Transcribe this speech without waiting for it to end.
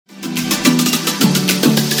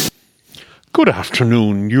Good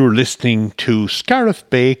afternoon. You're listening to Scariff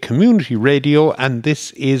Bay Community Radio, and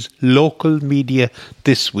this is Local Media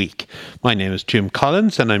This Week. My name is Jim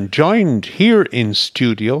Collins, and I'm joined here in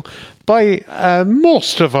studio by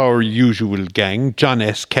most of our usual gang. John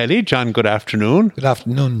S. Kelly. John, good afternoon. Good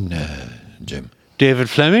afternoon, Jim. David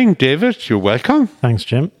Fleming. David, you're welcome. Thanks,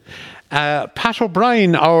 Jim. Pat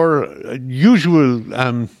O'Brien, our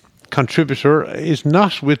usual contributor, is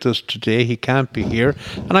not with us today. He can't be here,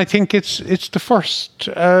 and I think it's the first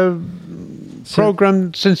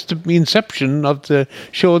program since the inception of the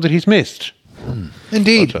show that he's missed.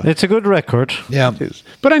 Indeed. It's a good record. Yeah. It is.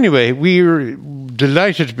 But anyway, we're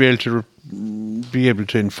delighted to be able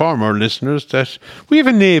to inform our listeners that we have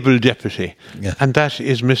a naval deputy, and that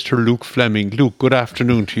is Mr. Luke Fleming. Luke, good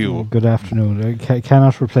afternoon to you. Good afternoon. I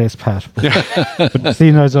cannot replace Pat. But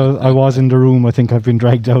seeing as I was in the room, I think I've been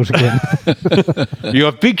dragged out again. You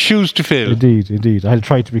have big shoes to fill. Indeed. I'll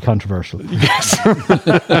try to be controversial. Yes.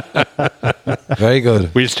 Very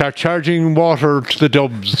good. We'll start charging water to the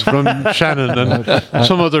Dubs from Shannon and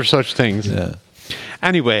some other such things. Yeah.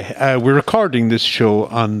 Anyway, we're recording this show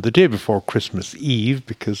on the day before Christmas Eve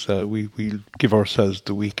because we give ourselves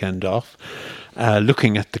the weekend off,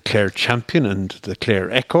 looking at the Clare Champion and the Clare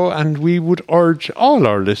Echo, and we would urge all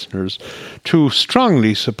our listeners to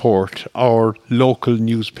strongly support our local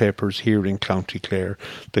newspapers here in County Clare.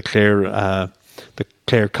 The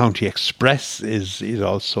Clare County Express is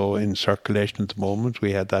also in circulation at the moment.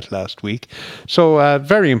 We had that last week. So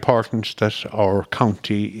very important that our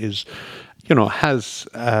county is, has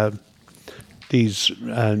these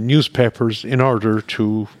newspapers in order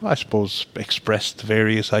to, I suppose, express the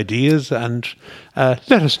various ideas and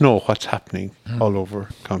let us know what's happening all over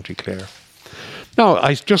County Clare. Now,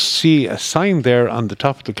 I just see a sign there on the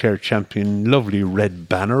top of the Clare Champion, lovely red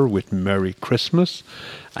banner with Merry Christmas,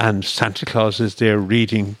 and Santa Claus is there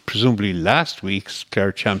reading presumably last week's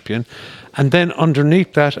Clare Champion, and then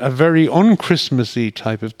underneath that a very un-Christmassy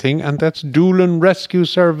type of thing, and that's Doolin Rescue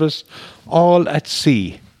Service, all at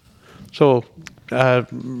sea. So,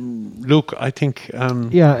 Luke, I think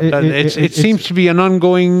it seems to be an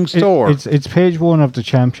ongoing store. It's page 1 of the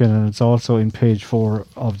Champion, and it's also in page 4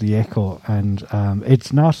 of the Echo, and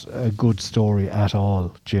it's not a good story at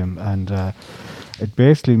all, Jim, and it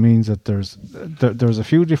basically means that there's a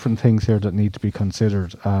few different things here that need to be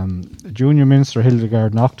considered. Junior Minister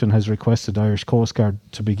Hildegard Naughton has requested Irish Coast Guard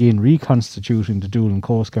to begin reconstituting the Doolin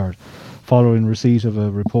Coast Guard following receipt of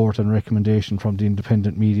a report and recommendation from the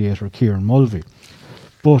independent mediator Kieran Mulvey.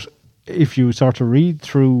 But if you sort of read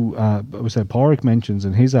through, Pádraig mentions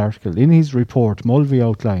in his article, in his report, Mulvey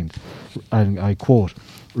outlined, and I quote,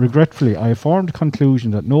 "Regretfully, I have formed the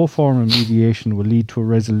conclusion that no form of mediation will lead to a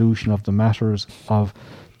resolution of the matters of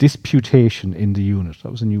disputation in the unit."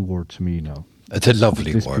 That was a new word to me now. It's a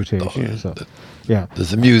lovely word. Disputation. So, yeah.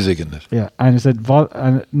 There's the music in it. Yeah, and it said,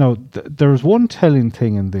 there's one telling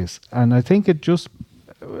thing in this, and I think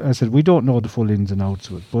I said, we don't know the full ins and outs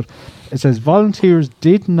of it, but it says volunteers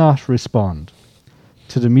did not respond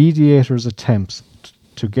to the mediator's attempts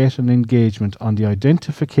to get an engagement on the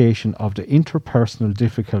identification of the interpersonal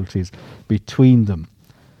difficulties between them,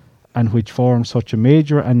 and which formed such a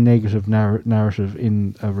major and negative narrative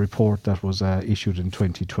in a report that was issued in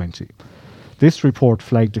 2020. This report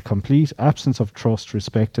flagged a complete absence of trust,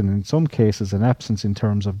 respect, and in some cases an absence in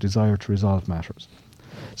terms of desire to resolve matters.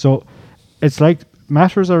 So it's like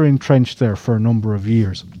matters are entrenched there for a number of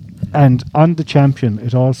years. And on the Champion,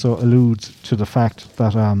 it also alludes to the fact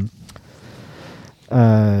that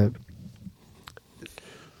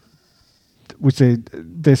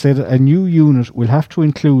they said a new unit will have to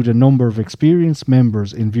include a number of experienced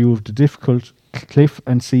members in view of the difficult cliff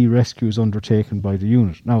and sea rescues undertaken by the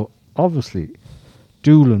unit. Now, obviously,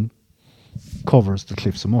 Doolin covers the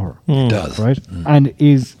Cliffs of Moher. It does. Right? And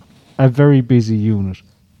is a very busy unit,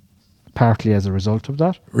 partly as a result of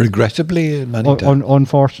that. Regrettably, many times.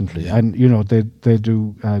 Unfortunately. Yeah. And, they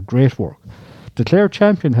do great work. The Clare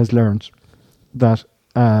Champion has learned that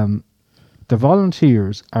the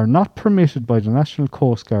volunteers are not permitted by the National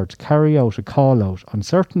Coast Guard to carry out a call-out on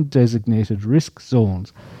certain designated risk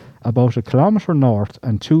zones about 1 kilometre north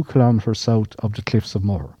and 2 kilometres south of the Cliffs of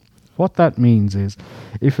Moher. What that means is,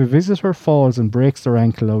 if a visitor falls and breaks their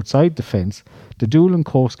ankle outside the fence, the Doolin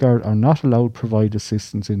Coast Guard are not allowed to provide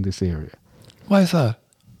assistance in this area. Why is that?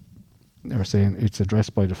 They're saying it's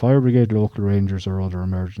addressed by the fire brigade, local rangers or other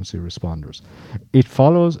emergency responders. It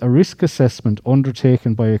follows a risk assessment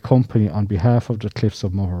undertaken by a company on behalf of the Cliffs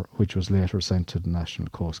of Moher, which was later sent to the National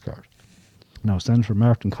Coast Guard. Now, Senator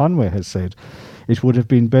Martin Conway has said it would have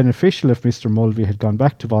been beneficial if Mr Mulvey had gone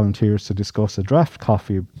back to volunteers to discuss a draft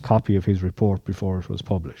copy of his report before it was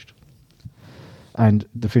published. And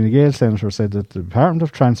the Fine Gael senator said that the Department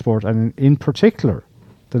of Transport, and in particular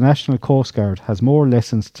the National Coast Guard, has more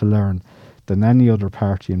lessons to learn than any other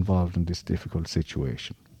party involved in this difficult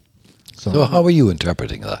situation. So how are you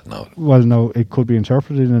interpreting that now? Well, no, it could be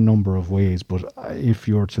interpreted in a number of ways, but if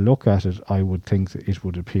you were to look at it, I would think that it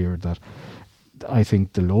would appear that I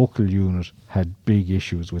think the local unit had big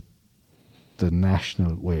issues with the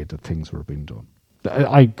national way that things were being done.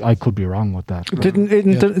 I could be wrong with that. Didn't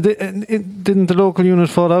the local unit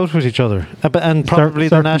fall out with each other? And probably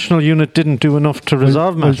the national unit didn't do enough to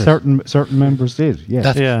resolve matters. Certain members did,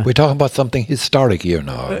 yes. We're talking about something historic here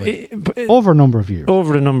now. Over a number of years.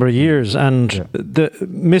 Over a number of years. And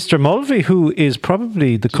Mr. Mulvey, who is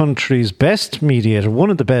probably the country's best mediator,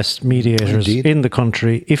 one of the best mediators in the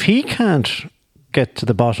country, if he can't get to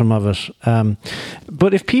the bottom of it.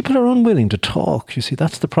 But if people are unwilling to talk, you see,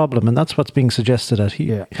 that's the problem, and that's what's being suggested at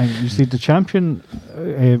here. Yeah, and you see, the champion,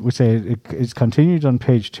 we say it's continued on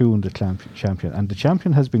page 2 in the champion, and the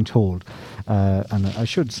champion has been told, and I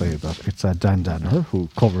should say that it's Dan Danner who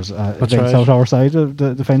covers events out our side of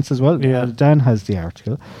the fence as well. Yeah. Dan has the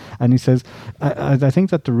article, and he says, I think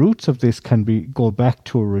that the roots of this can go back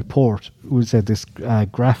to a report. We said this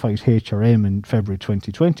Graphite HRM in February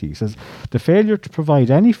 2020. He says the failure to provide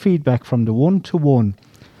any feedback from the one-to-one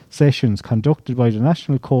sessions conducted by the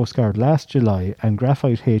National Coast Guard last July and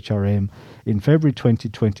Graphite HRM in February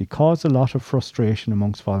 2020 caused a lot of frustration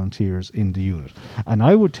amongst volunteers in the unit. And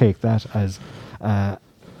I would take that as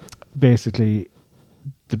basically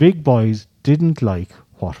the big boys didn't like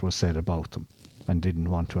what was said about them and didn't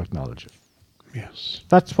want to acknowledge it. Yes.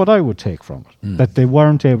 That's what I would take from it, that they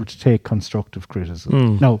weren't able to take constructive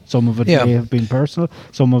criticism. Now, some of it may have been personal,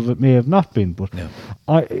 some of it may have not been, but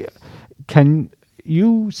can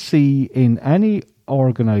you see in any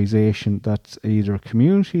organisation that's either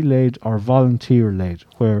community-led or volunteer-led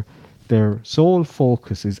where their sole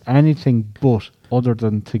focus is anything but other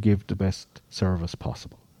than to give the best service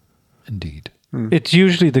possible? Indeed. It's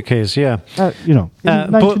usually the case, yeah.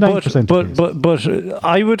 99% but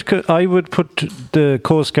I would put the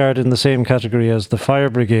Coast Guard in the same category as the fire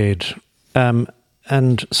brigade,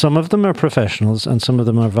 and some of them are professionals and some of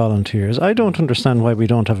them are volunteers. I don't understand why we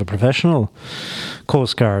don't have a professional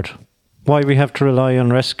Coast Guard. Why we have to rely on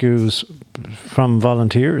rescues from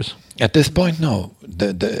volunteers. At this point, no.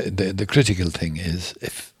 The critical thing is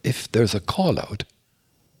if there's a call out,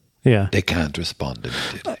 they can't respond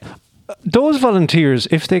immediately. Those volunteers,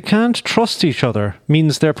 if they can't trust each other,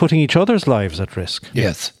 means they're putting each other's lives at risk.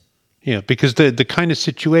 Yes. Yeah, because the kind of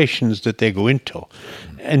situations that they go into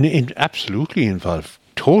and it absolutely involve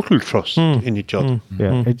total trust in each other.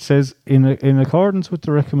 Yeah, it says, in accordance with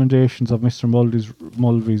the recommendations of Mr.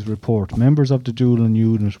 Mulvey's report, members of the Doolin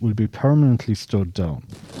unit will be permanently stood down.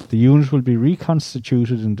 The unit will be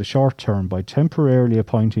reconstituted in the short term by temporarily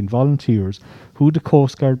appointing volunteers who the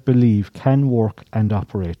Coast Guard believe can work and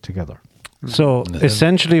operate together. So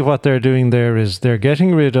essentially what they're doing there is they're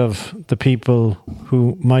getting rid of the people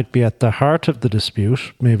who might be at the heart of the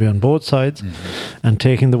dispute, maybe on both sides, and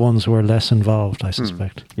taking the ones who are less involved, I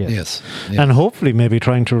suspect. Yes. And hopefully maybe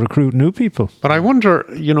trying to recruit new people. But I wonder,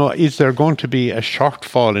 is there going to be a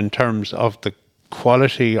shortfall in terms of the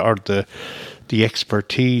quality or the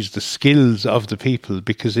expertise, the skills of the people?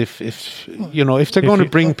 Because if they're going to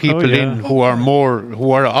bring people in who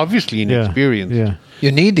are obviously inexperienced,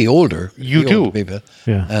 you need the older. You do. Older people.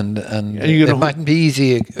 Yeah. And it mightn't be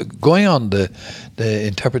easy going on the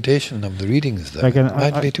interpretation of the readings there. It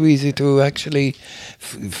mightn't be too easy to actually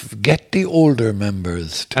get the older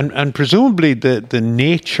members. And presumably the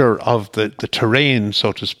nature of the terrain,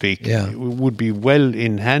 so to speak, would be well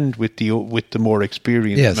in hand with the more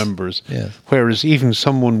experienced members. Yes. Whereas even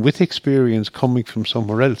someone with experience coming from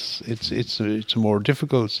somewhere else, it's a more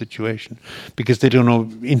difficult situation because they don't know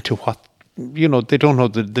into what. They don't know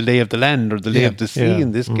the lay of the land or the lay of the sea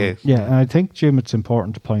in this case. Yeah, and I think, Jim, it's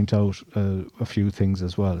important to point out a few things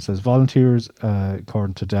as well. It says volunteers,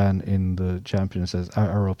 according to Dan in the Champion, it says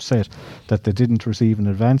are upset that they didn't receive an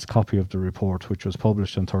advance copy of the report, which was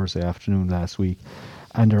published on Thursday afternoon last week.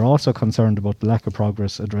 And they're also concerned about the lack of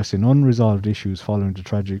progress addressing unresolved issues following the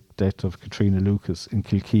tragic death of Katrina Lucas in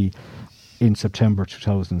Kilkee in September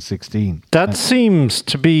 2016. That seems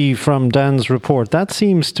to be, from Dan's report, that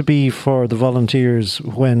seems to be for the volunteers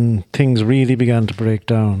when things really began to break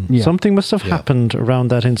down. Yeah. Something must have happened around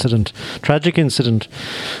that incident, tragic incident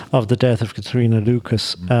of the death of Katrina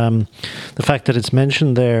Lucas. The fact that it's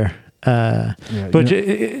mentioned there,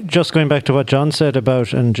 just going back to what John said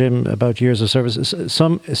about, and Jim, about years of service,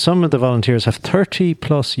 some of the volunteers have 30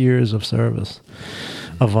 plus years of service,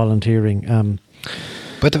 of volunteering.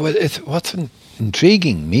 But what's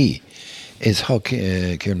intriguing me is how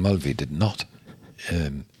Kieran Mulvey did not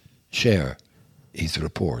share his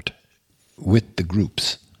report with the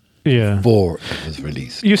groups before it was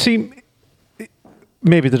released. You see,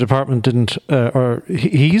 maybe the department didn't, or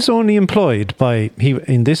he's only employed by,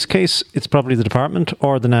 in this case, it's probably the department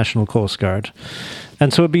or the National Coast Guard.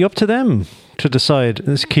 And so it'd be up to them to decide.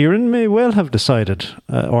 As Kieran may well have decided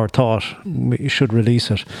or thought we should release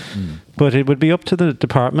it. But it would be up to the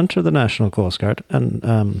department or the National Coast Guard.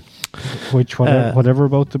 And whatever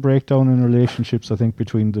about the breakdown in relationships, I think,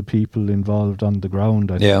 between the people involved on the ground,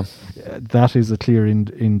 that is a clear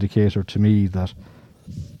indicator to me that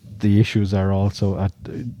the issues are also at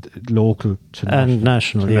local to and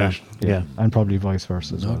national, and probably vice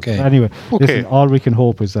versa as well. Okay. But anyway, listen, all we can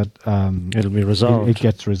hope is that it'll be resolved. It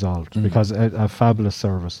gets resolved because a fabulous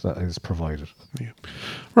service that is provided. Yeah.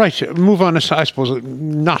 Right, move on. I suppose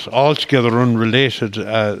not altogether unrelated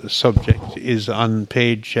subject is on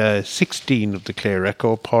page 16 of the Clare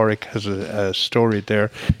Echo. Pádraig has a story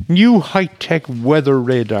there. New high-tech weather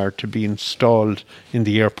radar to be installed in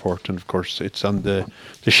the airport, and of course it's on the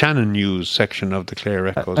Shannon News section of the Clare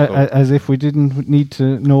Echo. As if we didn't need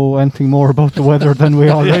to know anything more about the weather than we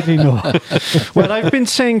already know. Well, I've been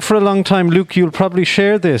saying for a long time, Luke, you'll probably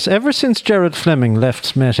share this. Ever since Gerard Fleming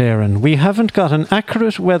left Met Éireann, we haven't got an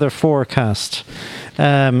accurate weather forecast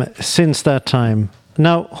since that time.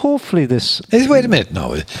 Now, hopefully this... Wait a minute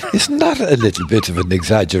now. Isn't that a little bit of an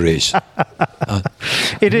exaggeration?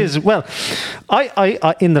 It is. Well,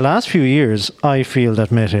 I in the last few years, I feel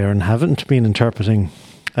that Met Éireann haven't been interpreting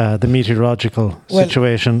the meteorological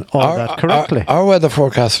situation all that correctly. Our weather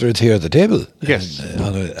forecaster is here at the table. Yes.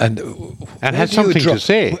 And has something to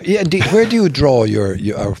say. Yeah, where do you draw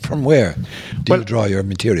from where do you draw your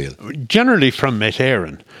material? Generally from Met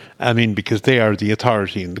Éireann. I mean, because they are the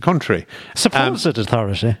authority in the country. Supposed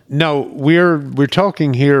authority. Now, we're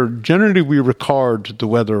talking here, generally we record the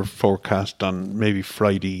weather forecast on maybe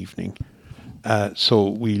Friday evening. So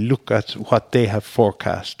we look at what they have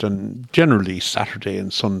forecast, and generally Saturday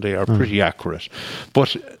and Sunday are pretty accurate.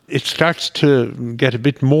 But it starts to get a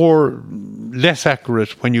bit less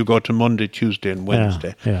accurate when you go to Monday, Tuesday and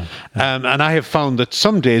Wednesday. And I have found that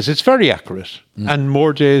some days it's very accurate and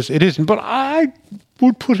more days it isn't. But I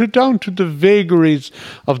would put it down to the vagaries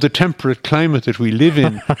of the temperate climate that we live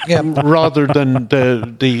in rather than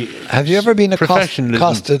the Have you ever been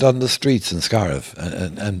accosted on the streets in Scariff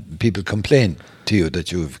and people complain to you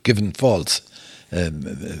that you've given false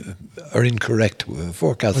or incorrect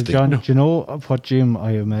forecasting? Well, John, do you know what Jim,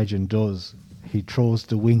 I imagine, does? He throws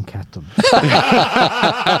the wink at them.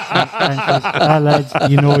 and lads,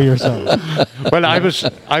 you know yourself. Well,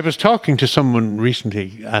 I was talking to someone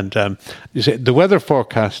recently, and the weather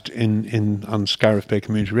forecast on Scariff Bay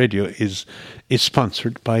Community Radio is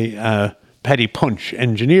sponsored by Paddy Punch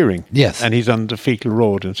Engineering. Yes. And he's on the Fecal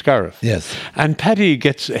Road in Scariff. Yes. And Paddy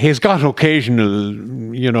he's got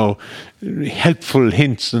occasional, helpful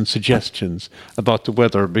hints and suggestions about the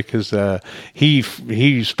weather because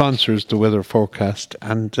he sponsors the weather forecast,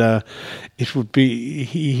 and it would be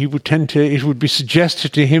it would be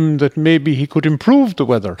suggested to him that maybe he could improve the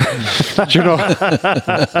weather.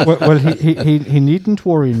 Well, he needn't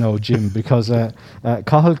worry now, Jim, because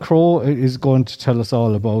Cathal Crowe is going to tell us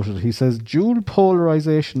all about it. He says dual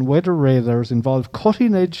polarization weather radars involve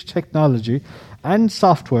cutting-edge technology and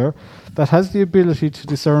software that has the ability to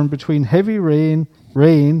discern between heavy rain,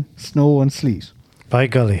 snow and sleet. By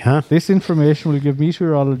golly, huh? This information will give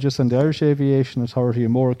meteorologists and the Irish Aviation Authority a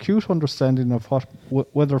more acute understanding of what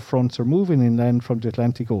weather fronts are moving inland from the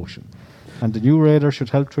Atlantic Ocean. And the new radar should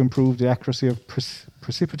help to improve the accuracy of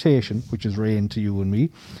precipitation, which is rain to you and me,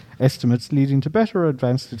 estimates leading to better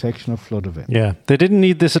advanced detection of flood events. Yeah, they didn't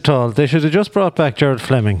need this at all. They should have just brought back Gerard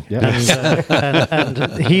Fleming. Yeah.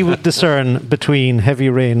 And he would discern between heavy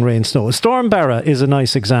rain, snow. Storm Barra is a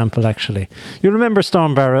nice example, actually. You remember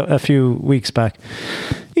Storm Barra a few weeks back.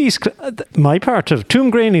 My part of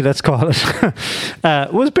Toomgraney, let's call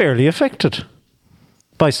it, was barely affected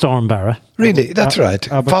by Storm Barra. Really, that's right.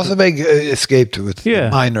 Fossabeg escaped with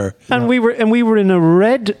minor. And we were in a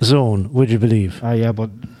red zone. Would you believe? Yeah,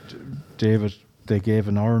 but David, they gave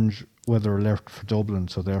an orange weather alert for Dublin,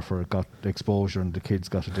 so therefore it got exposure, and the kids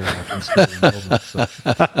got a day off in school in Dublin. So,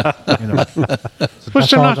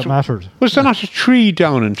 that's all that mattered. Was there not a tree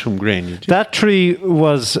down in Toomgraney? That tree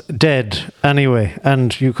was dead anyway,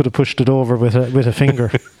 and you could have pushed it over with a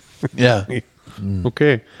finger. Yeah.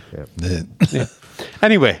 Okay. Yeah.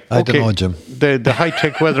 Anyway, I don't know, Jim. The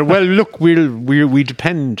high-tech weather. Well, look, we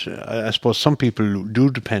depend. I suppose some people do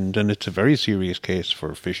depend, and it's a very serious case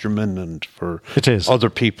for fishermen and for other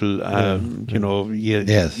people.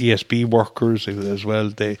 ESB workers as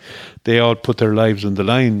well. They all put their lives on the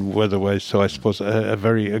line weather-wise. So I suppose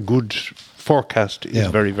a good forecast is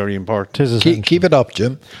very, very important. Keep it up,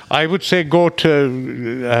 Jim. I would say go to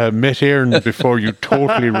Met Éireann before you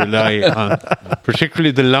totally rely on particularly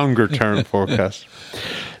the longer term forecast.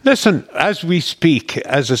 Listen, as we speak,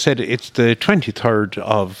 as I said, it's the 23rd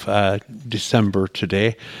of December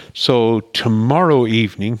today. So tomorrow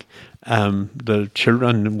evening, the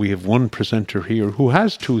children, we have one presenter here who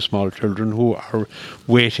has two small children who are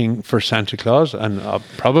waiting for Santa Claus and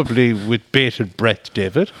probably with bated breath,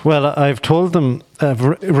 David. Well, I've told them, I've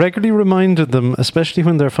regularly reminded them, especially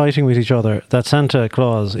when they're fighting with each other, that Santa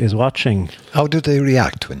Claus is watching. How do they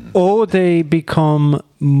react when? Oh, they become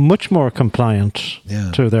much more compliant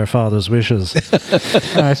to their father's wishes.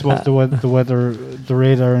 I suppose the weather, the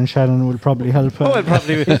radar in Shannon will probably help.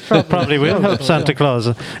 It probably will help Santa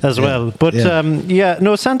Claus as well. But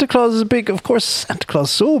Santa Claus is big. Of course, Santa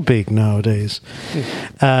Claus is so big nowadays.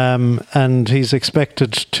 And he's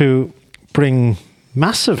expected to bring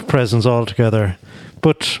massive presents altogether.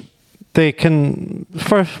 But they can,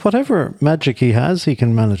 for whatever magic he has, he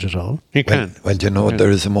can manage it all. He can. Well, there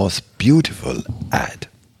is a most beautiful ad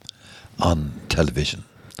on television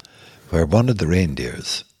where one of the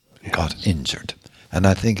reindeers got injured. And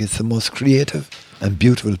I think it's the most creative and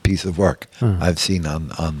beautiful piece of work I've seen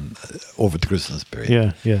on over the Christmas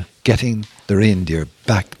period. Yeah. Getting the reindeer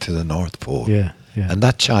back to the North Pole. Yeah. And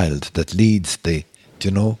that child that leads that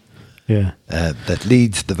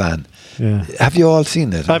leads the van. Yeah. Have you all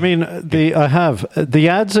seen it? I mean, I have. The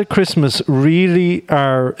ads at Christmas really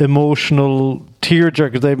are emotional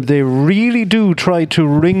tearjerkers. They really do try to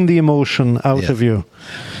wring the emotion out of you.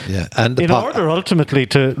 Yeah, and in order ultimately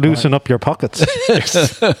to loosen up your pockets.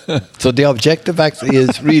 So the objective actually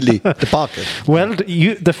is really the pocket. Well,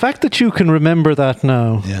 the fact that you can remember that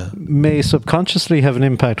now may subconsciously have an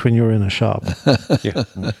impact when you're in a shop.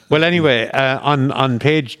 Well, anyway, on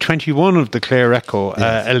page 21 of the Clare Echo,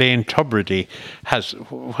 Elaine Tubridy has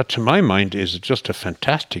what, to my mind, is just a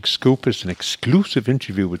fantastic scoop. It's an exclusive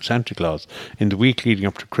interview with Santa Claus in the week leading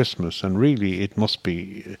up to Christmas, and really, it must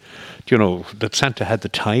be, that Santa had the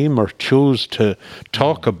time or chose to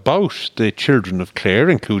talk about the children of Clare,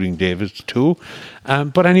 including David's too.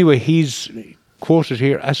 But anyway, he's quoted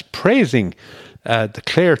here as praising the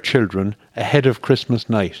Clare children ahead of Christmas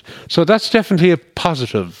night. So that's definitely a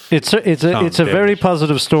positive. It's a very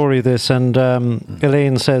positive story, this. And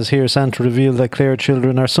Elaine says here, Santa revealed that Clare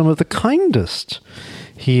children are some of the kindest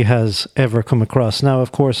he has ever come across. Now,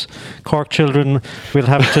 of course, Cork children will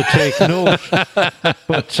have to take note.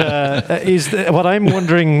 But what I'm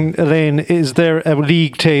wondering, Elaine, is there a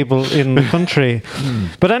league table in the country?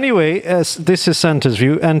 But anyway, this is Santa's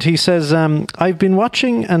view, and he says, I've been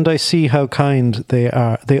watching and I see how kind they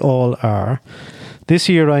all are. This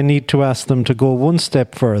year I need to ask them to go one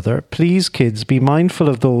step further. Please, kids, be mindful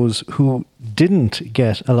of those who didn't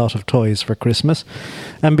get a lot of toys for Christmas,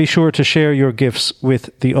 and be sure to share your gifts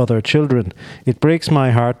with the other children. It breaks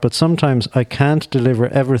my heart, but sometimes I can't deliver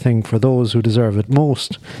everything for those who deserve it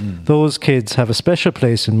most. Those kids have a special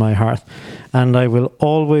place in my heart, and I will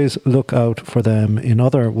always look out for them in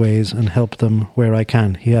other ways and help them where I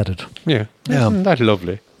can, he added. Yeah. Isn't that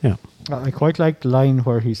lovely? Yeah. I quite like the line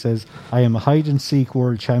where he says, I am a hide-and-seek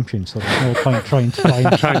world champion, so there's no point trying to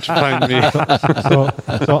find me.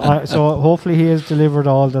 So hopefully he has delivered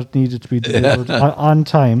all that needed to be delivered on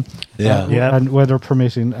time, and weather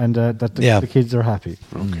permitting, and that the kids are happy.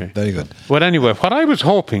 Okay. Very good. Well, anyway, what I was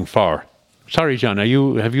hoping for... Sorry, John,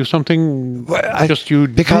 have you something... drew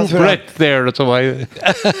breath there, that's why...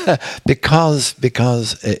 because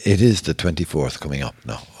it is the 24th coming up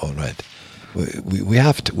now, all right. We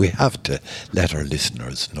have to let our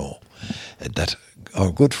listeners know that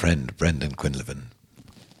our good friend Brendan Quinlivan,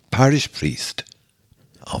 parish priest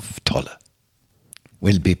of Tulla,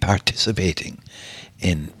 will be participating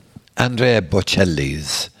in Andrea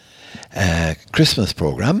Bocelli's Christmas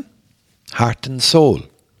programme, Heart and Soul,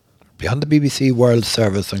 be on the BBC World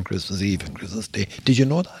Service on Christmas Eve and Christmas Day. Did you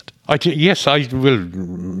know that? Yes, I will.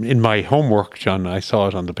 In my homework, John, I saw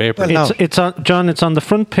it on the paper. Well, no. It's on, John. It's on the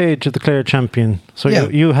front page of the Clare Champion. So Yeah.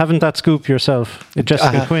 you haven't that scoop yourself.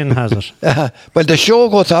 Jessica Quinn has it. Well, the show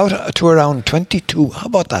goes out to around 22. How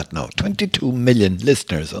about that now? 22 million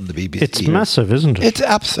listeners on the BBC. It's massive, isn't it? It's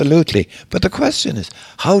absolutely. But the question is,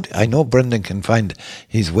 I know Brendan can find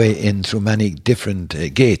his way in through many different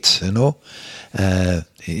gates, you know.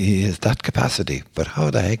 He has that capacity. But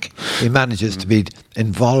how the heck he manages to be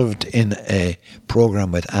involved in a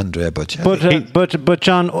programme with Andrea Bocelli? But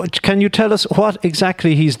John, can you tell us what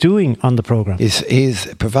exactly he's doing on the programme? He's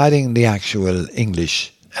providing the actual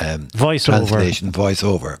English Voiceover. translation,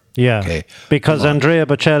 voiceover. Yeah, Okay. because Andrea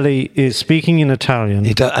Bocelli is speaking in Italian.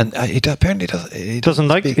 He does, and apparently doesn't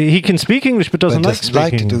like. speak- He can speak English, but doesn't like doesn't like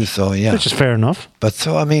speaking to do English, so, yeah. which is fair enough. But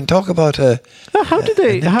so, I mean, talk about How did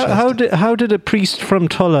they? How did a priest from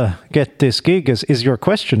Tulla get this gig? Is your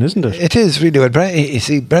question, isn't it? it is really what you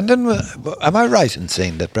see. Brendan, am I right in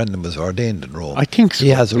saying that Brendan was ordained in Rome? I think so. He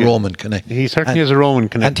has a Yeah. Roman connection. He certainly has a Roman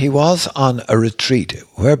connection. And he was on a retreat.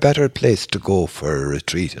 Where better place to go for a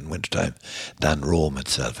retreat in wintertime than Rome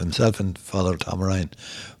itself? Himself and Father Tom Ryan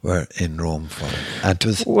were in Rome for it. And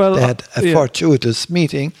they had a fortuitous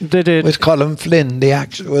meeting They did. with Colin Flynn, the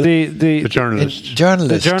actual The journalist.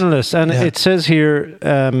 journalist. The journalist, and Yeah. it says here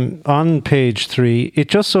on page 3, it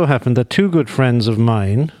just so happened that two good friends of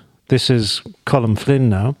mine, this is Colin Flynn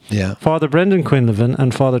now, Yeah. Father Brendan Quinlivan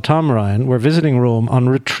and Father Tom Ryan, were visiting Rome on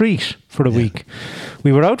retreat for a week.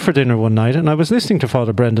 We were out for dinner one night, and I was listening to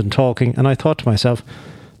Father Brendan talking, and I thought to myself,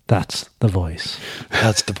 that's the voice.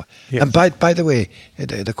 That's the. And by the way,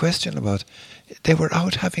 the question about they were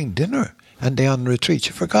out having dinner and they on retreat.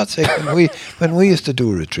 For God's sake, when we used to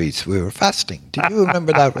do retreats, we were fasting. Do you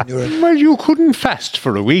remember that when you were? Well, you couldn't fast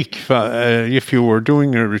for a week if you were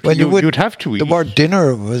doing a retreat. Well, you'd have to eat. The word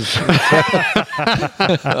dinner was.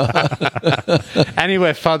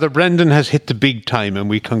 Anyway, Father Brendan has hit the big time, and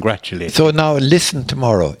we congratulate. So now listen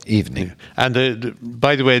tomorrow evening. And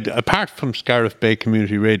by the way, apart from Scariff Bay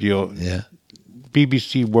Community Radio, Yeah.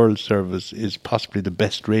 BBC World Service is possibly the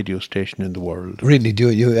best radio station in the world. Really, do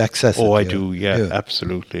you access it? Oh, I You- do, yeah, you-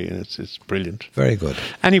 absolutely. It's brilliant. Very good.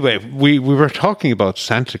 Anyway, we were talking about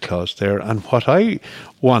Santa Claus there, and what I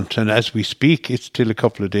want, and as we speak, it's still a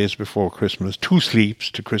couple of days before Christmas, 2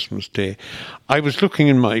 sleeps to Christmas Day. I was looking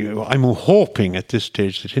I'm hoping at this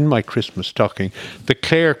stage that in my Christmas stocking, the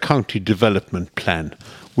Clare County Development Plan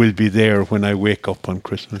will be there when I wake up on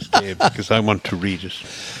Christmas Day because I want to read it.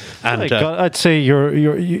 And I'd say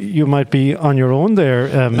you might be on your own there.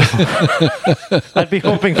 I'd be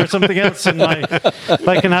hoping for something else in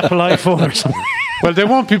like an Apple iPhone or something. well, there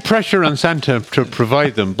won't be pressure on Santa to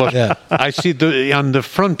provide them, but Yeah. I see on the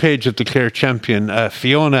front page of the Clare Champion,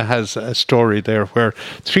 Fiona has a story there where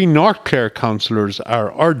 3 North Clare councillors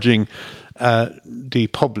are urging the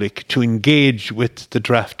public to engage with the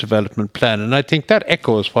draft development plan. And I think that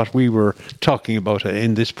echoes what we were talking about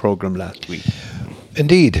in this programme last week.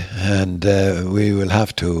 Indeed, and we will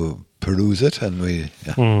have to peruse it and we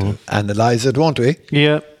have to analyse it, won't we?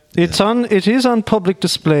 Yeah. It is on public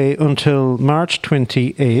display until March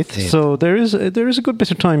 28th, so there is a good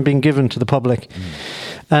bit of time being given to the public.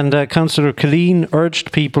 And Councillor Colleen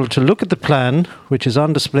urged people to look at the plan, which is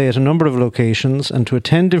on display at a number of locations, and to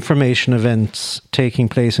attend information events taking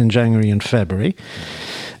place in January and February.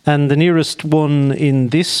 And the nearest one in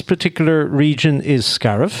this particular region is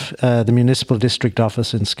Scariff, the municipal district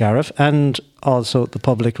office in Scariff, and also the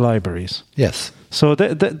public libraries. Yes. So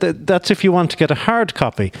that's if you want to get a hard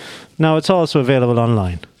copy. Now, it's also available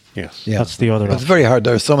online. Yes. Yeah. That's the other It's option. very hard.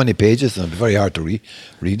 There are so many pages and it's very hard to read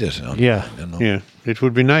it. Yeah. You know. Yeah. It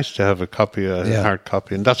would be nice to have a copy, Yeah. hard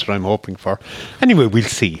copy, and that's what I'm hoping for. Anyway, we'll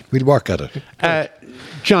see. We'll work at it.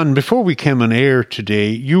 John, before we came on air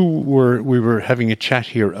today, we were having a chat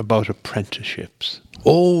here about apprenticeships.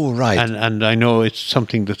 Oh, right. And I know it's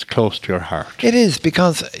something that's close to your heart. It is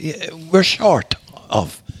because we're short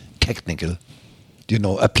of technical,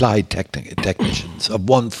 applied technicians of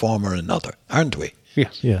one form or another, aren't we?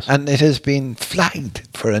 Yes. Yes. And it has been flagged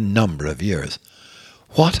for a number of years.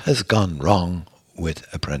 What has gone wrong with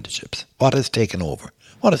apprenticeships? What has taken over?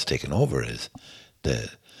 What has taken over is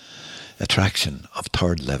the attraction of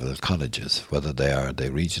third-level colleges, whether they are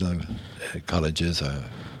the regional colleges or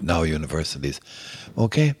now universities,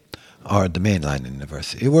 okay, or the mainline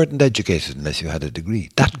university. You weren't educated unless you had a degree.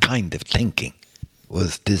 That kind of thinking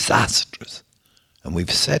was disastrous. And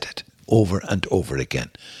we've said it over and over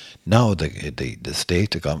again. Now the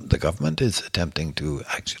state, the government is attempting to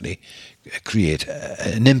actually create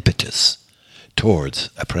an impetus towards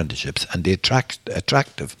apprenticeships and the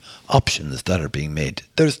attractive options that are being made.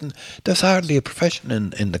 There's hardly a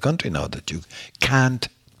profession in the country now that you can't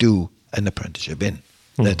do an apprenticeship in.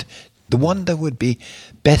 That the one that would be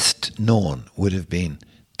best known would have been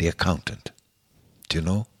the accountant. Do you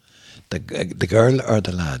know? The girl or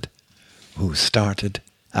the lad who started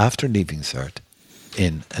after leaving cert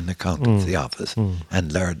in an accountancy office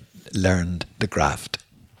and learned the graft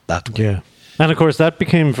that way. Yeah. And of course, that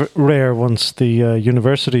became rare once the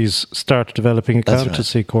universities started developing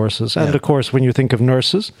accountancy courses. And of course, when you think of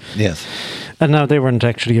nurses, yes, and now they weren't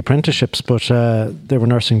actually apprenticeships, but they were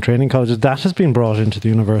nursing training colleges, that has been brought into the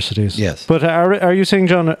universities. Yes. But are you saying,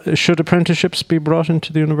 John, should apprenticeships be brought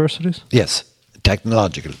into the universities? Yes,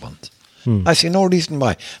 technological ones. I see no reason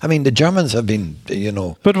why. I mean, the Germans have been,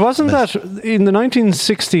 But wasn't that in the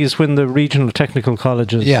 1960s when the regional technical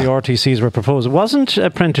colleges, the RTCs, were proposed? Wasn't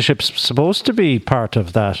apprenticeships supposed to be part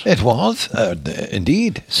of that? It was,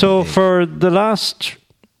 indeed. So for the last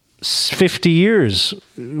 50 years,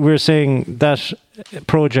 we're saying that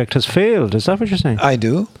project has failed. Is that what you're saying? I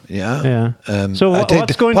do, yeah. So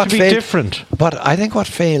what's going to be different? But I think what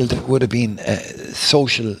failed would have been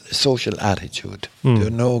social attitude.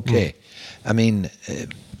 Okay. I mean,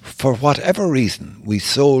 for whatever reason, we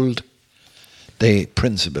sold the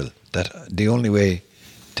principle that the only way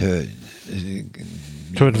to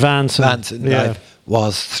advance in life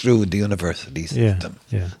was through the university system.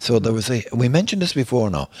 Yeah. So there was we mentioned this before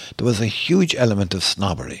now, there was a huge element of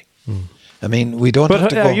snobbery. I mean, we don't have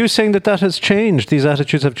to go... But are you saying that has changed? These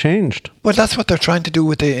attitudes have changed? Well, that's what they're trying to do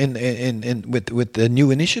with the new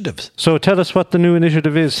initiatives. So tell us what the new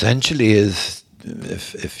initiative is. Essentially is,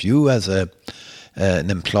 if you as an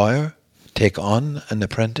employer take on an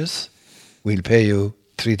apprentice, we'll pay you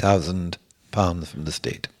 £3,000 from the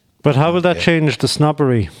state. But how will that change the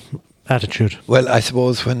snobbery attitude? Well, I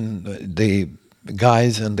suppose when the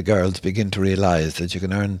guys and the girls begin to realise that you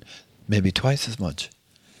can earn maybe twice as much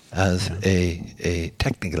as a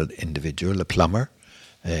technical individual, a plumber,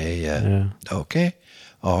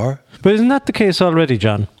 or... But isn't that the case already,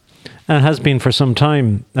 John? And has been for some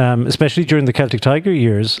time, especially during the Celtic Tiger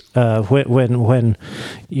years, when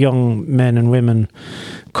young men and women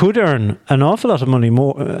could earn an awful lot of money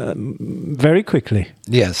more very quickly.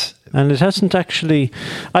 Yes. And it hasn't actually...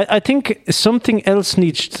 I think something else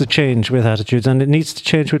needs to change with attitudes, and it needs to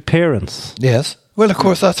change with parents. Yes. Well, of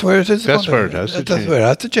course, that's where it is. That's where it has to change. That's where it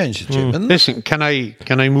has to change, Jim. Listen, can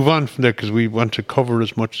I move on from there, because we want to cover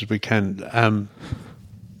as much as we can.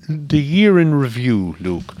 The year in review,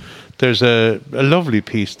 Luke. There's a lovely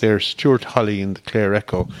piece there. Stuart Holly in the Clare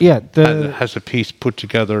Echo has a piece put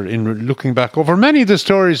together in looking back over many of the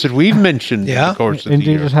stories that we've mentioned in the course of the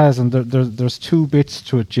year. Indeed it has, and there's two bits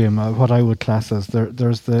to it, Jim, what I would class as.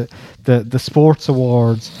 There's the sports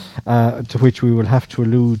awards, to which we will have to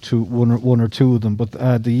allude to one or two of them, but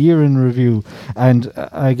the year in review, and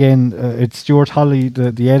again, it's Stuart Holly,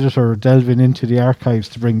 the editor, delving into the archives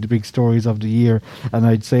to bring the big stories of the year, and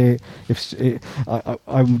I'd say,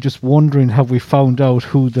 I'm just wondering, have we found out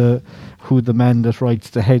who the man that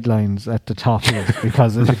writes the headlines at the top is?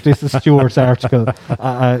 Because if this is Stuart's article,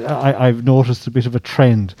 I've noticed a bit of a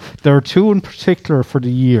trend. There are two in particular for the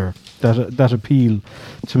year that appeal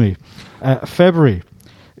to me. February,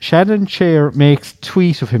 Shannon Chair makes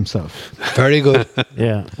tweet of himself. Very good.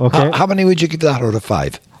 Yeah. Okay. How many would you give that out of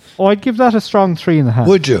 5? Oh, I'd give that a strong 3.5.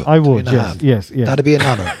 Would you? I would, yes. That'd be an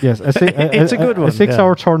honour. Yes. It's a good one. A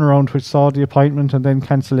 6-hour turnaround which saw the appointment and then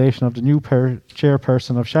cancellation of the new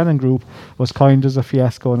chairperson of Shannon Group was coined as a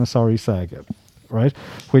fiasco and a sorry saga, right?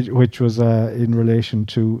 Which was in relation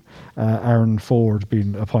to Aaron Ford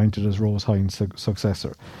being appointed as Rose Hines'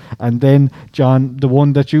 successor. And then, John, the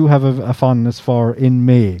one that you have a fondness for in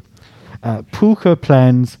May, Puka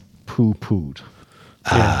plans poo-pooed.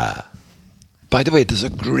 By the way, there's a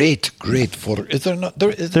great photo. Is there not?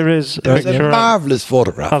 There is a marvellous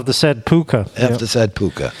photograph of the said Puka. The said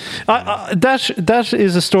Puka. That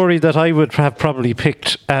is a story that I would have probably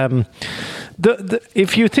picked.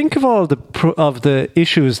 If you think of all the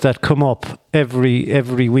issues that come up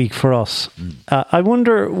every week for us, I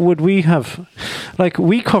wonder, would we have,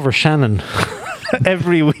 we cover Shannon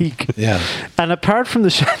every week. Yeah. And apart from the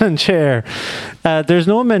Shannon Chair, there's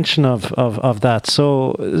no mention of that.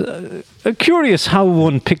 So curious how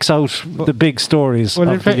one picks out the big stories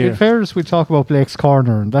of the year. In fairness, we talk about Blake's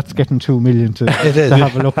Corner, and that's getting 2 million to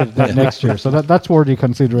have a look at that next year. So that's worthy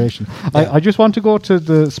consideration. Yeah. I just want to go to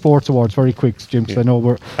the sports awards very quick, Jim, because I know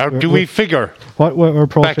we're we figure we're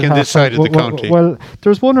back in this side of the county? Well,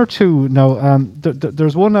 there's one or two now.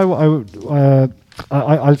 There's one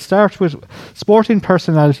I'll start with Sporting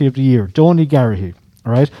Personality of the Year, Donny Garrihy.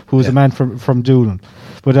 all right, who was a man from Doolin.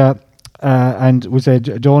 But and we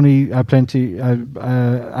said Donny plenty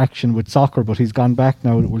action with soccer, but he's gone back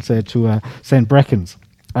now, we'll say, to St. Brecken's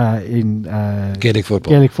in Gaelic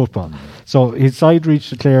football. So his side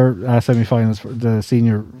reached the Clare semi-finals, for the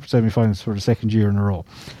senior semi-finals for the second year in a row.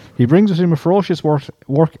 He brings with him a ferocious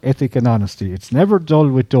work ethic and honesty. It's never dull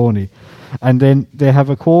with Donny. And then they have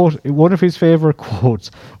a quote, one of his favourite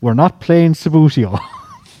quotes, "We're not playing Sabutio."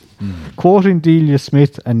 Quoting Delia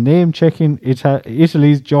Smith and name-checking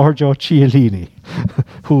Italy's Giorgio Chiellini,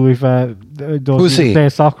 who, if those who play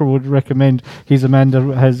soccer would recommend, he's a man that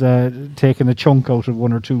has taken a chunk out of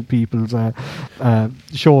one or two people's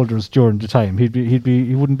shoulders during the time.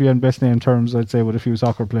 He wouldn't be on best name terms, I'd say, with a few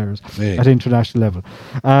soccer players at international level.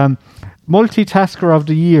 Multitasker of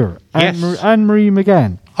the year, Anne-Marie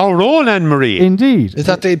McGann. Our own Anne-Marie. Indeed. Is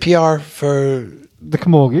that the PR for the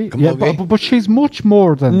Camogie? Yeah, but she's much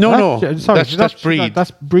more than that. Sorry, that's Breed.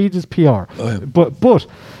 That's Breed is PR. Oh, yeah. But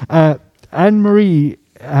Anne-Marie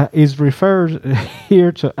is referred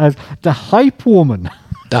here to as the hype woman.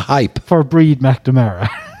 The hype for Breed McNamara.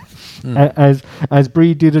 As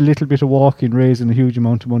Breed did a little bit of walking, raising a huge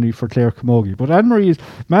amount of money for Clare Camogie. But Anne-Marie is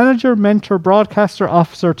manager, mentor, broadcaster,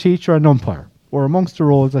 officer, teacher and umpire, were amongst the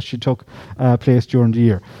roles that she took place during the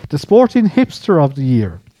year. The sporting hipster of the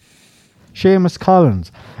year, Seamus Collins,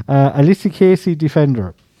 Alyssa Casey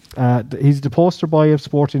defender. He's the poster boy of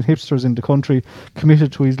sporting hipsters in the country,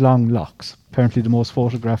 committed to his long locks. Apparently the most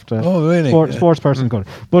photographed sports person in the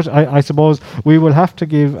country. But I suppose we will have to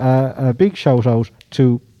give a big shout out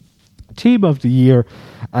to Team of the Year,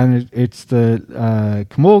 and it's the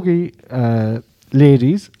Camogie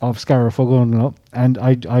ladies of Scariff Ogonnelloe, and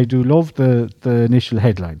I do love the initial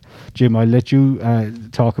headline. Jim, I'll let you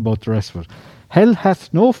talk about the rest of it. Hell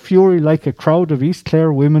hath no fury like a crowd of East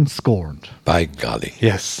Clare women scorned. By golly.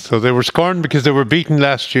 Yes, so they were scorned because they were beaten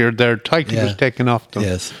last year. Their title was taken off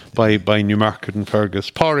them by Newmarket and Fergus,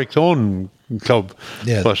 Pádraig's own club.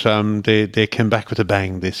 Yes. But they came back with a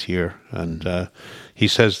bang this year, and he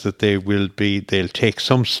says that they'll take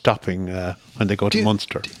some stopping when they go to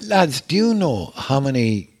Munster. Lads, do you know how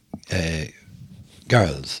many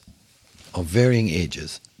girls of varying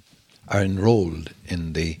ages are enrolled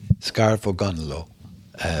in the Scariff Ogonnelloe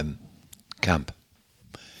camp?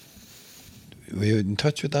 Were you in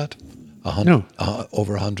touch with that? No.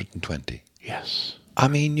 Over 120. Yes. I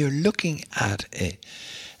mean, you're looking at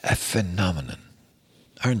a phenomenon,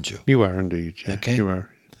 aren't you? You are indeed. Yeah. Okay. You are.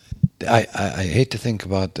 I hate to think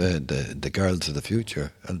about the girls of the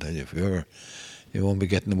future. I'll tell you, you won't be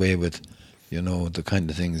getting away with, the kind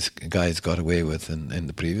of things guys got away with in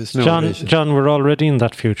the previous generation. John, we're already in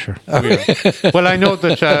that future. Well, I know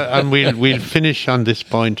that, and we'll finish on this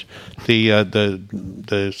point.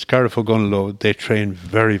 The Scariff Ogonnelloe, they train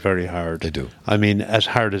very, very hard. They do. I mean, as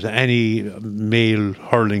hard as any male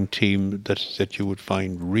hurling team that you would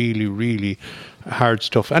find. Really, really hard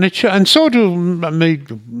stuff, and so do I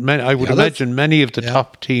would imagine many of the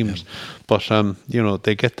top teams. But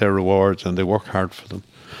they get their rewards and they work hard for them.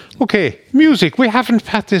 Okay, music. We haven't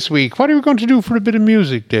Pat this week. What are we going to do for a bit of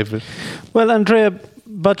music, David? Well, Andrea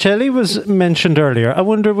Bocelli was mentioned earlier. I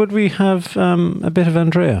wonder, would we have a bit of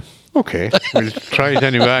Andrea? Okay, we'll try it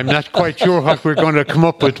anyway. I'm not quite sure what we're going to come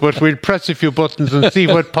up with, but we'll press a few buttons and see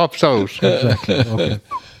what pops out. Exactly. Okay.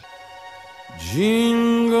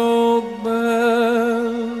 Jingle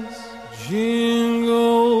bells,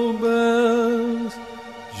 jingle bells,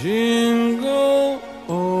 jingle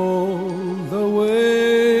all the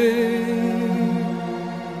way.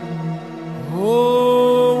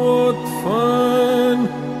 Oh, what fun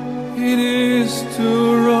it is to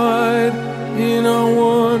ride in a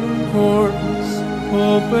one-horse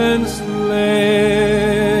open sleigh.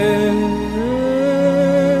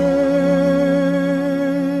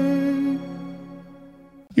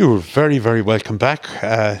 You're very, very welcome back.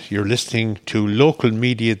 You're listening to Local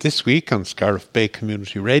Media this week on Scariff Bay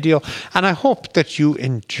Community Radio, and I hope that you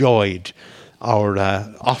enjoyed our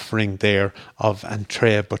offering there of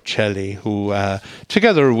Andrea Bocelli, who,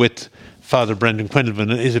 together with Father Brendan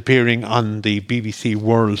Quinlivan, is appearing on the BBC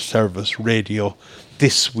World Service Radio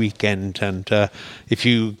this weekend. And if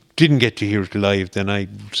you didn't get to hear it live, then I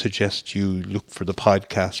suggest you look for the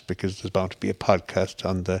podcast, because there's bound to be a podcast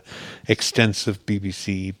on the extensive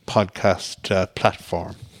BBC podcast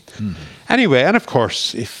platform. Anyway, and of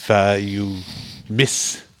course, if you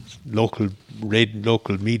miss local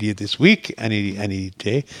media this week, any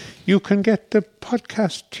day, you can get the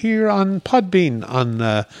podcast here on Podbean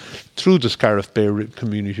through the Scariff Bay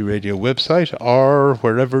Community Radio website, or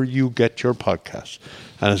wherever you get your podcasts.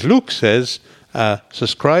 And as Luke says,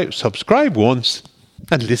 subscribe once,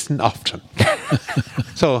 and listen often.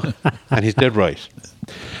 So, and he's dead right.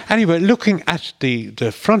 Anyway, looking at the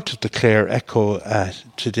front of the Clare Echo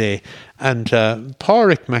today, and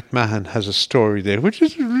Pádraig McMahon has a story there, which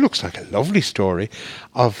looks like a lovely story,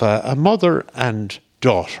 of a mother and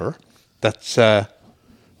daughter. That's Sarah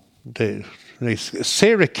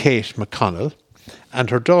Kate McConnell and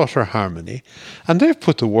her daughter Harmony, and they've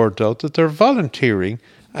put the word out that they're volunteering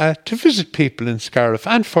to visit people in Scariff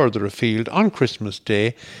and further afield on Christmas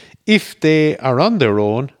Day if they are on their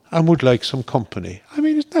own and would like some company. I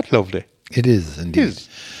mean, isn't that lovely? It is indeed. It is.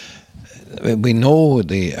 We know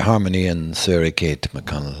the Harmony and Sarah Kate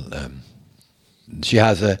McConnell. She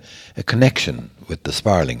has a connection with the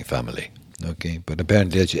Sparling family. Okay, but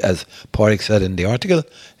apparently, as Pádraig said in the article,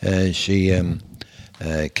 she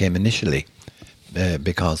came initially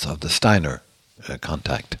because of the Steiner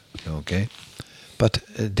contact. Okay, but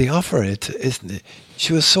the offer,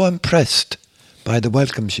 she was so impressed by the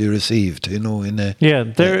welcome she received,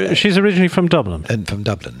 she's originally from Dublin. And from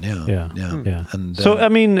Dublin, yeah. And, so, I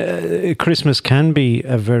mean, Christmas can be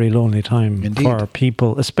a very lonely time Indeed. for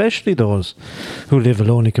people, especially those who live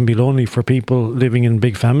alone. It can be lonely for people living in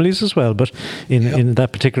big families as well, but in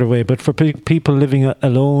that particular way. But for people living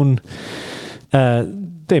alone,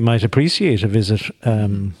 they might appreciate a visit.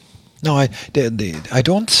 No, I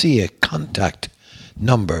don't see a contact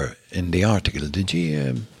number in the article. Did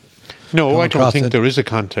you? No, I don't think there is a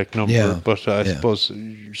contact number, but I Yeah. suppose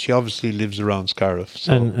she obviously lives around Scariff.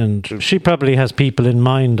 So And she probably has people in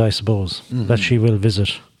mind, I suppose, that she will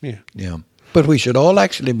visit. Yeah. But we should all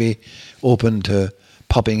actually be open to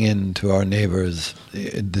popping in to our neighbours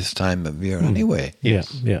this time of year anyway. Yeah.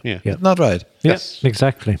 Isn't that right? Yes,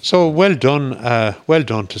 exactly. So well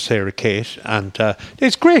done to Sarah Kate, and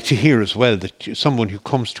it's great to hear as well that someone who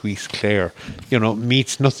comes to East Clare,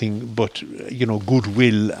 meets nothing but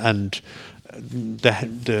goodwill, and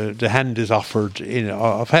the hand is offered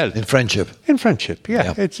of help In friendship. In friendship,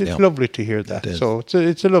 yeah. It's lovely to hear that. It is. So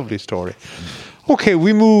it's a lovely story. Okay,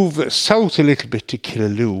 we move south a little bit to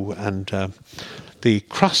Killaloo, and the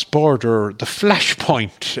cross-border, the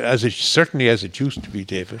flashpoint, as it used to be,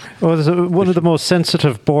 David. Well, it's one of the most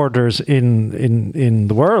sensitive borders in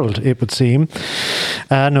the world, it would seem.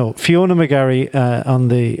 Fiona McGarry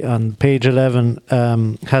on page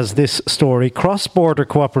 11 has this story. Cross-border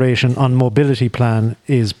cooperation on mobility plan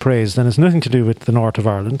is praised, and it's nothing to do with the north of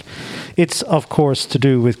Ireland. It's, of course, to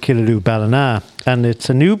do with Killaloo Ballina, and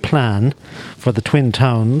it's a new plan for the twin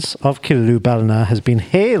towns of Killaloo Ballina has been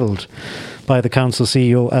hailed by the council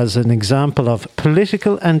CEO as an example of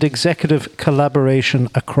political and executive collaboration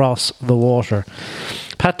across the water.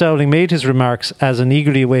 Pat Dowling made his remarks as an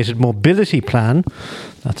eagerly awaited mobility plan,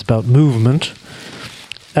 that's about movement,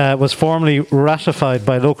 was formally ratified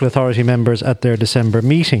by local authority members at their December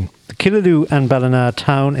meeting. The Killaloo and Ballina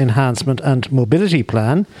Town Enhancement and Mobility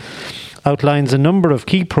Plan outlines a number of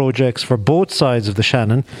key projects for both sides of the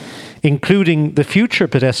Shannon, including the future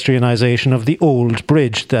pedestrianisation of the old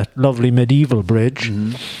bridge, that lovely medieval bridge,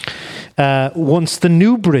 once the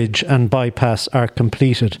new bridge and bypass are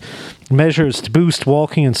completed. Measures to boost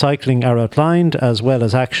walking and cycling are outlined, as well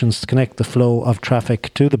as actions to connect the flow of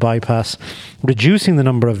traffic to the bypass, reducing the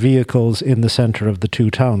number of vehicles in the centre of the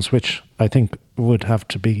two towns, which I think would have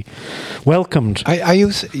to be welcomed.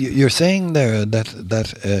 You're saying there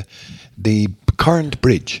that the current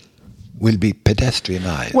bridge will be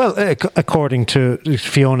pedestrianised? Well, according to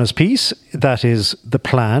Fiona's piece, that is the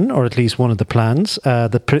plan, or at least one of the plans.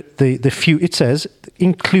 It says,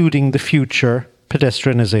 including the future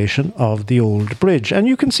pedestrianisation of the old bridge. And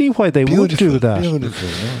you can see why they would do that. Beautiful,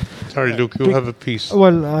 yeah. Sorry, Luke, you have a piece.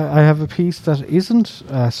 Well, I have a piece that isn't,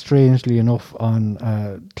 strangely enough, on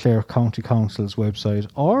Clare County Council's website,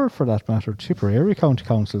 or for that matter, Tipperary County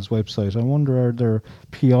Council's website. I wonder, are there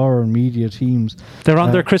PR and media teams? They're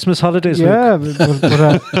on their Christmas holidays, Yeah, Luke.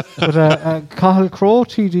 but Cathal Crowe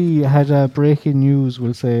TD had breaking news,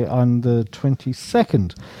 we'll say, on the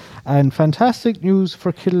 22nd. And fantastic news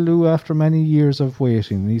for Killaloo after many years of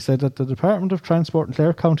waiting. He said that the Department of Transport and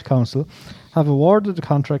Clare County Council have awarded the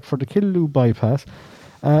contract for the Killaloo bypass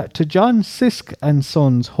to John Sisk and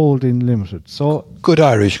Sons Holding Limited. So Good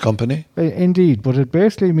Irish company. Indeed, but it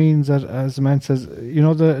basically means that, as the man says,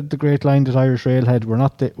 the great line that Irish Rail had, we're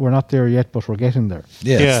not there yet, but we're getting there.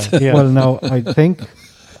 Yes. Yeah. Well, now, I think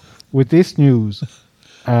with this news,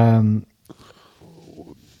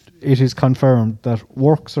 it is confirmed that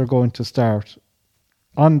works are going to start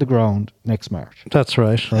on the ground next March. That's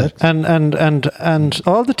right. And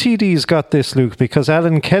all the TDs got this, Luke, because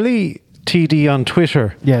Alan Kelly, TD on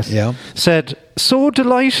Twitter, Yes. Yeah. said, so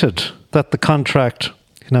delighted that the contract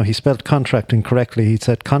Now, he spelled contract incorrectly. He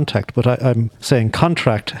said contact, but I'm saying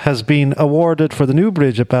contract has been awarded for the new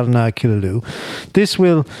bridge at Ballina-Killaloe. This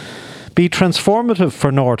will be transformative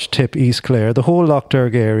for North Tip, East Clare, the whole Lough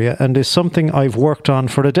Derg area, and is something I've worked on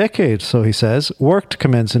for a decade, so he says. Work to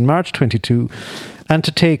commence in March 22 and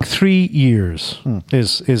to take 3 years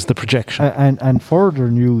is the projection. And further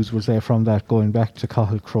news was from that, going back to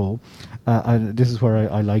Cathal Crowe. And this is where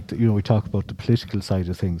I like that, we talk about the political side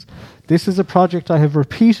of things. This is a project I have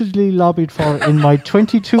repeatedly lobbied for in my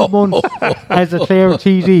 22 months as a Clare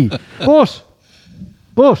TD.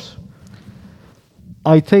 But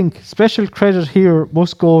I think special credit here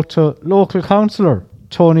must go to local councillor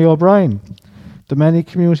Tony O'Brien, the many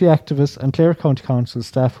community activists and Clare County Council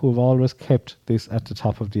staff who have always kept this at the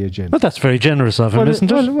top of the agenda. But that's very generous of him,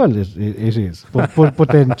 isn't it? Well, it is. But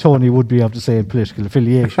then Tony would be of the same political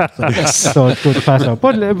affiliation, so it's good to pass out.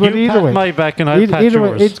 But either way, my back and I'll pat either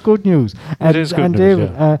yours. way, it's good news. It is good and news,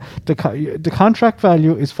 David, the contract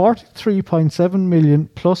value is 43.7 million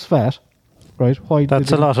plus VAT. Right?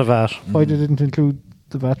 That's a lot of VAT. Why they didn't include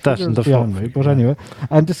the VAT That's in the beyond phone me, but anyway.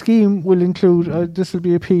 And the scheme will include, this will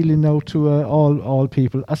be appealing now to all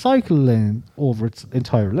people, a cycle lane over its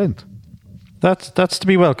entire length. That's to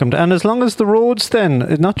be welcomed, and as long as the roads, then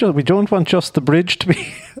we don't want just the bridge to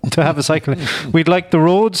be to have a cycle. We'd like the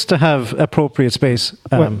roads to have appropriate space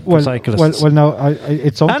for cyclists. Well, now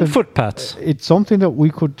it's something, and footpaths. It's something that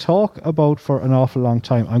we could talk about for an awful long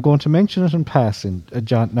time. I'm going to mention it in passing,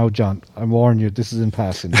 John. Now, John, I'm warning you, this is in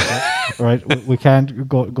passing. Right? We can't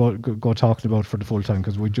go talking about it for the full time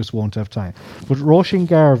because we just won't have time. But Roisin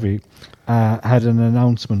Garvey had an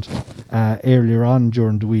announcement earlier on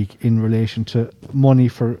during the week in relation to money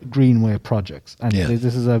for Greenway projects, and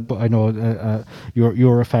this is I know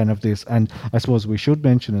you're a fan of this, and I suppose we should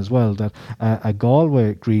mention as well that a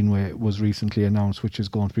Galway Greenway was recently announced, which is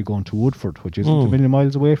going to be going to Woodford, which isn't a million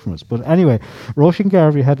miles away from us. But anyway, Roisin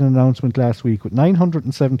Garvey had an announcement last week with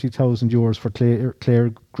 €970,000 for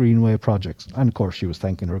Clare Greenway projects, and of course she was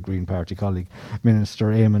thanking her Green Party colleague, Minister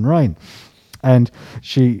Eamon Ryan. And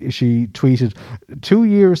she tweeted, 2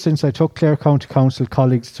 years since I took Clare County Council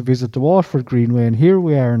colleagues to visit the Waterford Greenway, and here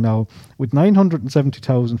we are now with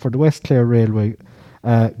 970,000 for the West Clare Railway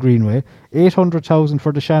Greenway, 800,000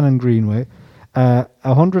 for the Shannon Greenway,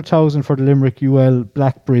 100,000 for the Limerick UL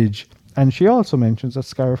Black Bridge, and she also mentions that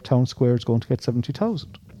Scariff Town Square is going to get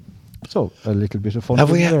 70,000. So a little bit of fun. Have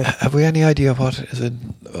we any idea what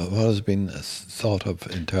has been thought of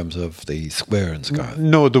in terms of the square in Scariff?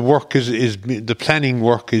 No, the work is the planning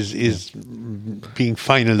work is being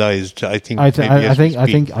finalised.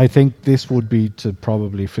 I think this would be to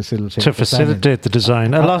probably facilitate the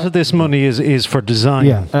design. A lot of this money is for design.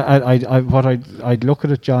 Yeah, I'd look at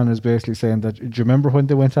it, John, as basically saying that. Do you remember when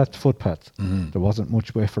they went at the footpaths? Mm-hmm. There wasn't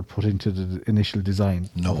much effort put into the initial design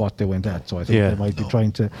of what they went at. So I think they might be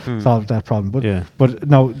trying to solve that problem. But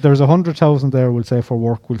now there's 100,000 there, we'll say, for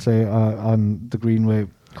work, we'll say, on the Greenway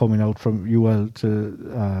coming out from UL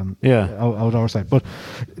to out our side. But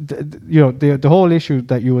the whole issue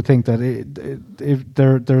that you would think that if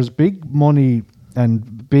there's big money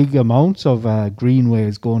and big amounts of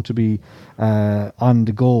greenways going to be on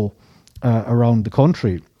the go around the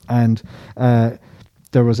country, and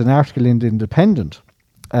there was an article in the Independent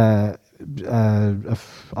on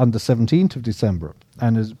the 17th of December,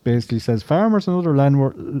 and it basically says farmers and other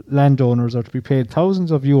landowners are to be paid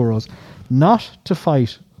thousands of euros not to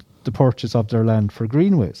fight the purchase of their land for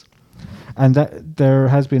greenways. And that there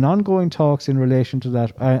has been ongoing talks in relation to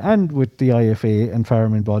that, and with the IFA and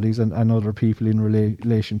farming bodies and other people in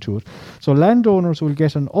relation to it. So landowners will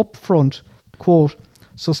get an upfront, quote,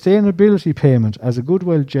 sustainability payment as a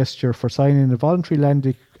goodwill gesture for signing a voluntary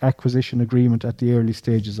land acquisition agreement at the early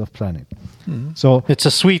stages of planning. Mm-hmm. So it's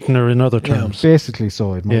a sweetener in other terms. Basically,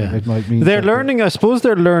 so it might mean they're learning. I suppose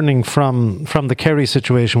they're learning from the Kerry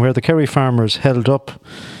situation, where the Kerry farmers held up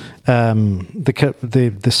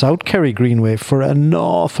the South Kerry Greenway for an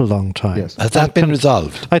awful long time. Yes. Has that been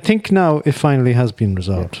resolved? I think now it finally has been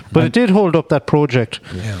resolved. Yeah. But it did hold up that project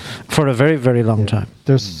for a very, very long time.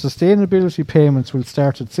 There's sustainability payments will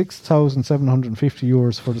start at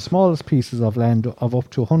 €6,750 for the smallest pieces of land of up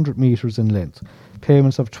to 100 metres in length.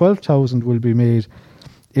 Payments of 12,000 will be made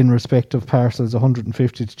in respect of parcels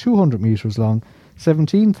 150 to 200 metres long,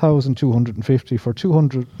 17,250 for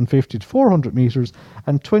 250 to 400 metres,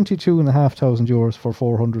 and €22,500 for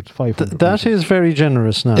 400 to 500 That is very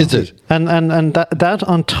generous now. Is it? And that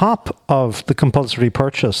on top of the compulsory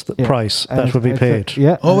purchase price that would be paid.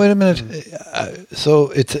 Oh, wait a minute.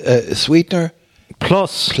 So it's a sweetener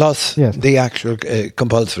Plus, Yes. the actual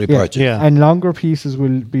compulsory Yeah. purchase. Yeah. And longer pieces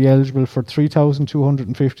will be eligible for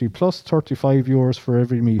 3,250 plus €35 for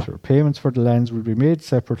every metre. Payments for the lands will be made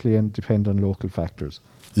separately and depend on local factors.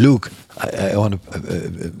 Luke, I want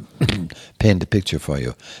to paint a picture for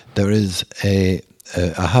you. There is a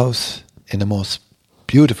house in a most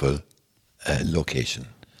beautiful location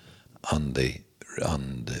on the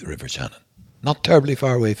River Shannon, not terribly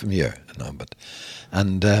far away from here,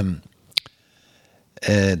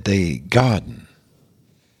 the garden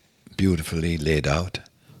beautifully laid out,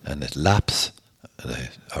 and it laps, the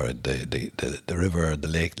river or the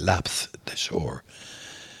lake laps the shore.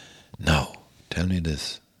 Now, tell me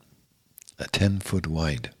this: a 10-foot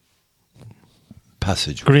wide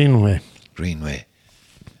passage Greenway.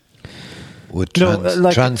 would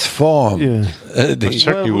No, transform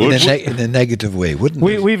certainly would. in a negative way, wouldn't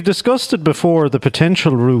it? We've discussed it before, the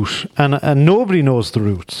potential route, and nobody knows the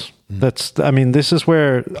routes. This is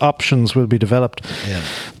where options will be developed. Yeah.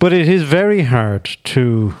 But it is very hard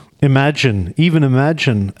to imagine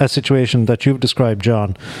a situation that you've described,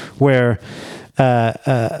 John, where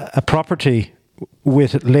a property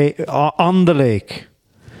with on the lake,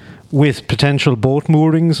 with potential boat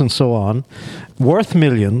moorings and so on, worth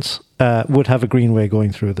millions, would have a greenway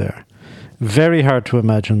going through there. Very hard to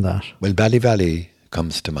imagine that. Well, Ballyvalley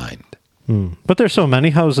comes to mind. But there's so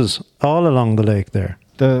many houses all along the lake there.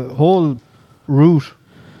 The whole route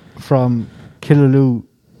from Killaloe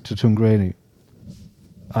to Tuamgraney,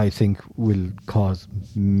 I think, will cause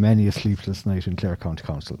many a sleepless night in Clare County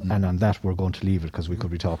Council, and on that we're going to leave it because we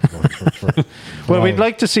could be talking about it for Well, we'd hours.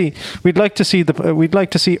 like to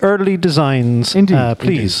see early designs, Indeed,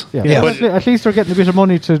 please. indeed. Yeah. Yeah. Well, at least they're getting a bit of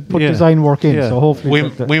money to put Yeah. design work in, Yeah. so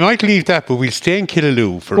hopefully We might leave that, but we'll stay in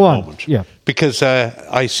Killaloe for Go a on, moment. yeah. Because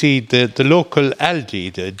I see the local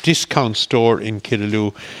Aldi, the discount store in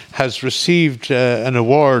Killaloe, has received an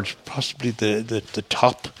award, possibly the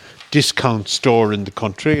top discount store in the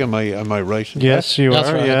country. Am I right in Yes, that? you That's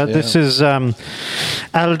are. right, Yeah, yeah. this is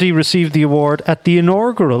Aldi received the award at the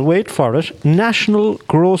inaugural, wait for it, National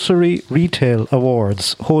Grocery Retail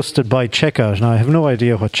Awards, hosted by Checkout. Now, I have no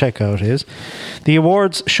idea what Checkout is. The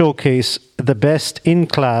awards showcase the best in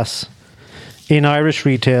class in Irish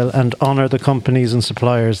retail and honour the companies and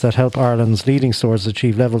suppliers that help Ireland's leading stores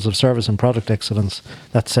achieve levels of service and product excellence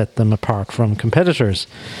that set them apart from competitors.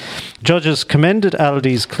 Judges commended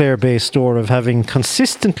Aldi's Clare Bay store of having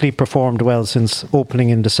consistently performed well since opening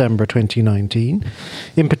in December 2019.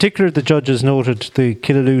 In particular, the judges noted the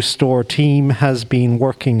Killaloe store team has been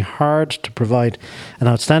working hard to provide an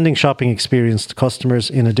outstanding shopping experience to customers,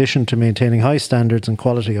 in addition to maintaining high standards and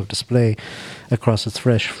quality of display across its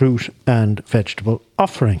fresh fruit and vegetable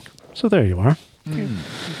offering. So there you are.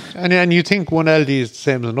 And you think one Aldi is the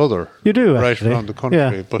same as another. You do, right actually. around the country.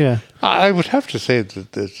 Yeah, but yeah. I would have to say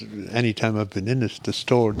that any time I've been in it, the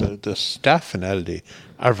store, the staff in Aldi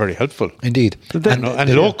are very helpful. Indeed.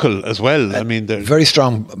 And local as well. I mean, they're Very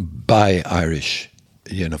strong Buy Irish,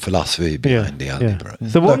 philosophy behind the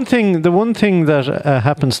Aldi. The one thing that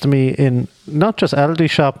happens to me in not just Aldi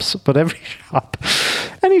shops, but every shop,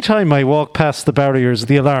 anytime I walk past the barriers,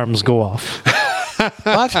 the alarms go off.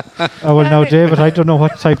 What? Oh, well, now, David, I don't know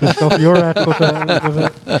what type of stuff you're at, but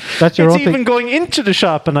that's your It's own even thing. going into the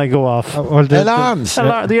shop and I go off. Well, Alarms.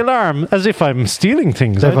 The alarm, as if I'm stealing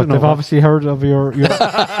things. I They've, don't know they've what. obviously heard of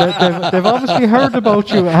they've obviously heard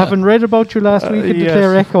about you, having read about you last week in the yes.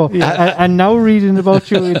 Clare Echo, Yeah. and now reading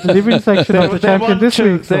about you in the living section of the Champion this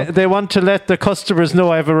week. So. They want to let the customers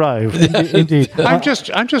know I've arrived. Indeed. I'm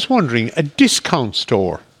just wondering, a discount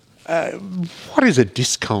store. What is a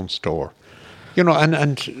discount store? I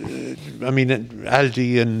mean,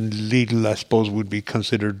 Aldi and Lidl, I suppose, would be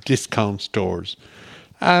considered discount stores.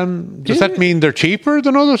 Does that mean they're cheaper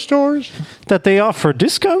than other stores? That they offer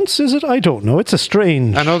discounts, is it? I don't know. It's a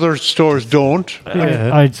strange. And other stores don't?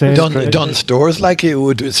 Yeah. I'd say Done stores like it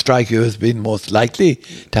would strike you as being most likely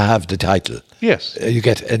to have the title. Yes. You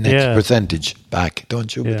get an Yeah. X percentage back,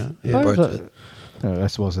 don't you? Yeah. with purchase? I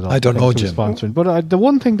suppose it all I don't know, depends who's Jim. sponsoring. But the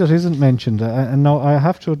one thing that isn't mentioned, and now I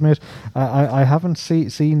have to admit, I haven't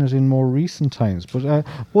seen it in more recent times, but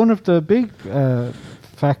one of the big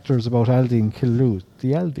factors about Aldi and Killaloe,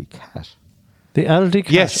 the Aldi cat. The Aldi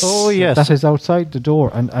cat. Yes. Oh, yes. That is outside the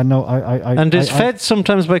door, and no, and is fed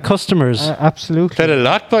sometimes by customers. absolutely. Fed a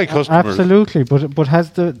lot by customers. Absolutely, but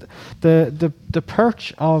has the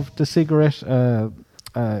perch of the cigarette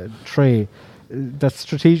tray that's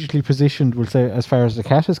strategically positioned, we'll say, as far as the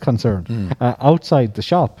cat is concerned, outside the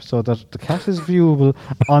shop, so that the cat is viewable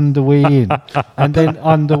on the way in and then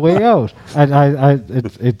on the way out. And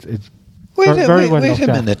it's Very well wait looked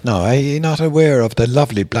a at. minute now. Are you not aware of the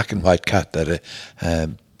lovely black and white cat that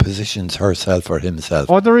positions herself or himself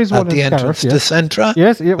Oh, there is one at the in entrance Scariff, to Centra?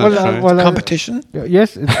 Yes, yeah, well, That's right. well, Competition?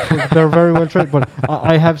 yes, they're very well trained. But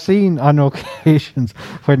I have seen on occasions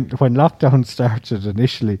when lockdown started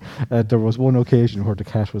initially, there was one occasion where the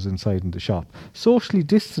cat was inside in the shop, socially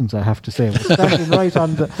distanced. I have to say, was standing right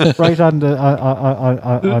on the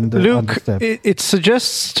Luke, step. it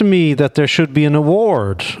suggests to me that there should be an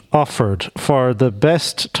award offered for the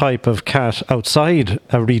best type of cat outside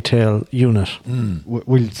a retail unit.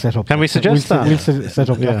 We'll set up. Can we suggest that? We'll set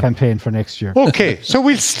up Yeah. that campaign for next year. Okay, so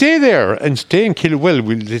we'll stay there and stay in Kilwell.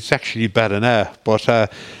 It's actually Ballina, but a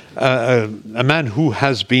man who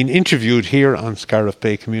has been interviewed here on Scariff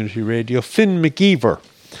Bay Community Radio, Finn McGeever.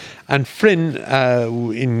 And Finn,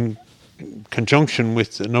 in conjunction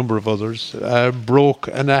with a number of others, broke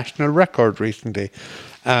a national record recently.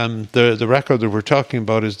 The record that we're talking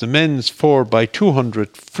about is the men's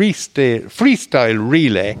 4x200 freestyle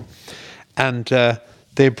relay. And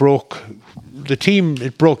it broke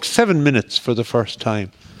 7 minutes for the first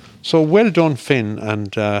time. So well done, Finn,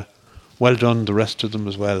 and well done the rest of them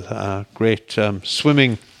as well. Great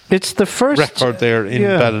swimming It's the first record there in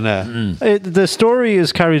Ballina. The story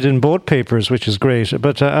is carried in both papers, which is great.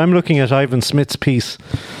 But I'm looking at Ivan Smith's piece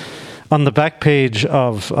on the back page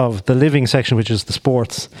of the living section, which is the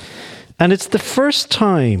sports, and it's the first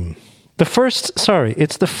time.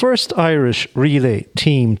 It's the first Irish relay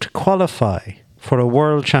team to qualify for a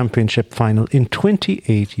World Championship final in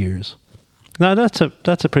 28 years. Now that's a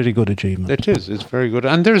pretty good achievement. It is. It's very good.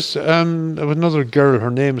 And there's another girl.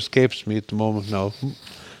 Her name escapes me at the moment now.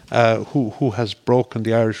 Who has broken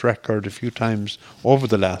the Irish record a few times over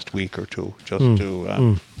the last week or two?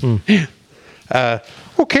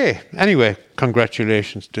 Okay. Anyway,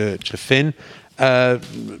 congratulations to Finn. While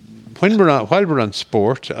we're on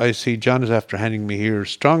sport, I see John is after handing me here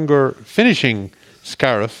Stronger finishing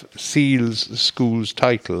Scariff seals the school's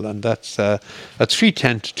title, and that's a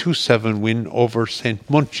 3-10-2-7 win over St.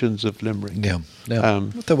 Munchin's of Limerick. Yeah.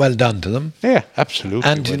 They're well done to them. Yeah, absolutely.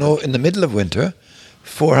 And, in the middle of winter,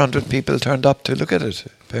 400 people turned up to look at it,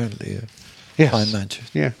 apparently. Yes. Fine match.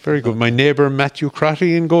 Yeah, very good. My neighbour Matthew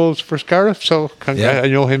Crotty in goals for Scariff, so I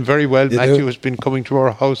know him very well. You Matthew do? has been coming to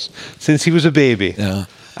our house since he was a baby. Yeah.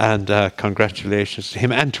 And congratulations to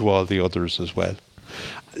him and to all the others as well.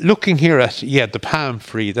 Looking here at, the Palm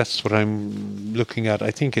Free, that's what I'm looking at.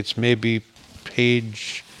 I think it's maybe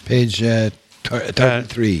page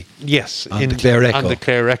 33. Yes, On the Clare Echo. On the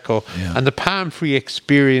Clare Echo. Yeah. And the Palm Free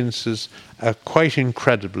experiences a quite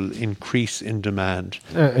incredible increase in demand.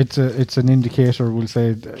 It's an indicator, we'll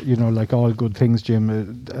say, like all good things, Jim.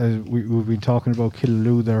 We've been talking about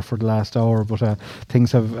Killaloo there for the last hour, but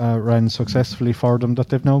things have ran successfully for them that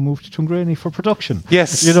they've now moved to Tungraney for production.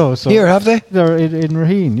 Yes. So Here, have they? they're in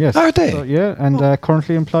Raheen, yes. Are they? So, yeah, and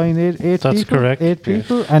currently employing eight That's people. correct. 8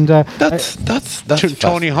 people. And That's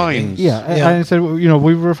Tony Hines. yeah, and so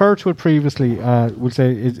we've referred to it previously. We'll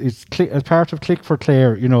say it's as part of Click for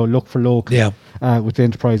Clare. Look for local. Yeah. With the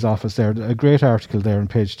Enterprise Office there, a great article there on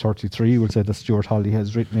page 33. We'll say that Stuart Holly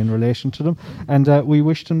has written in relation to them, and we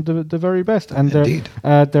wish them the very best. And Indeed.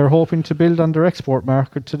 they're hoping to build on their export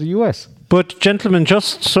market to the US. But gentlemen,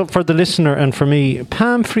 just so for the listener and for me,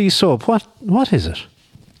 Palm Free soap. What is it,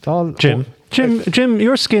 It's all Jim? Jim,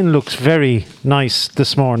 your skin looks very nice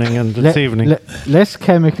this morning and this evening. less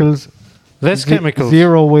chemicals. Less chemicals.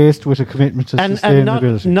 Zero waste with a commitment to And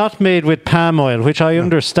sustainability. not made with palm oil, which I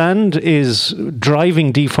understand is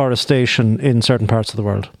driving deforestation in certain parts of the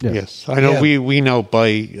world. Yes, I know. Yeah. We now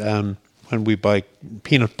buy when we buy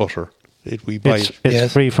peanut butter, we buy It's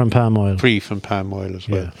Yes. free from palm oil. free from palm oil as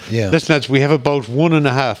well. Yeah. Listen, lads, we have about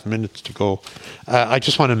 1.5 minutes to go. I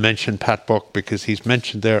just want to mention Pat Buck because he's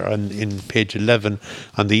mentioned there in page 11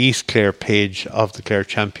 on the East Clare page of the Clare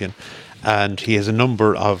Champion. And he has a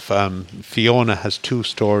number of, Fiona has 2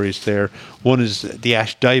 stories there. One is the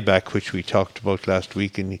Ash Dieback, which we talked about last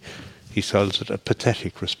week, and he calls it a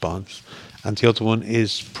pathetic response. And the other one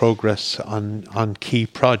is progress on key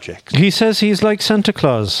projects. He says he's like Santa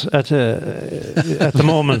Claus at the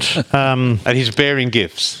moment. And he's bearing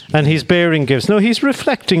gifts. And he's bearing gifts. No, he's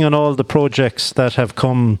reflecting on all the projects that have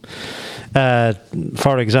come.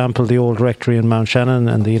 For example, the old rectory in Mount Shannon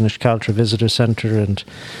and the Inniscaltra Visitor Centre, and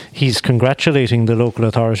he's congratulating the local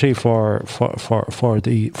authority for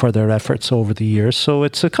their efforts over the years. So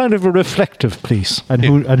it's a kind of a reflective piece. And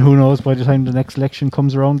who knows, by the time the next election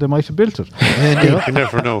comes around, they might have built it. You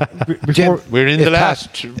never know. Jim, We're in if the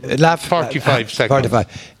Pat- last 45 seconds.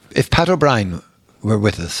 45. If Pat O'Brien were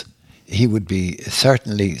with us, he would be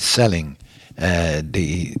certainly selling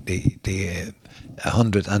the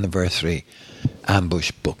 100th anniversary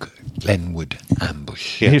ambush book, Glenwood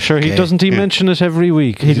Ambush. Are you sure he doesn't mention it every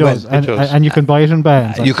week? He does, Well, and you can buy it in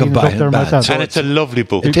bands. You can buy it in bands. And it's a lovely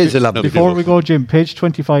book. It is a lovely Before book. we go, Jim, page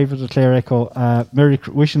 25 of the Clare Echo,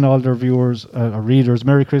 wishing all their viewers or readers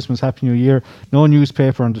Merry Christmas, Happy New Year. No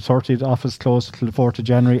newspaper on the 30th, office closed until the 4th of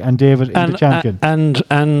January. And David in the champion. And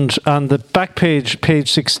on the back page,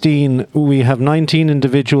 page 16, we have 19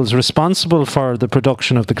 individuals responsible for the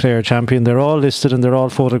production of the Clare Champion. They're all listed and they're all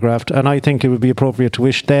photographed. And I think it would be appropriate to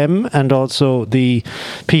wish them and also the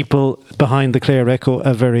people behind the Clare Echo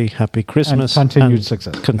a very happy Christmas. And continued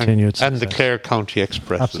success. And the Clare County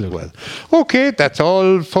Express Absolutely. as well. Okay, that's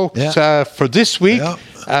all, folks, Yeah. for this week.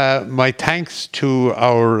 Yeah. My thanks to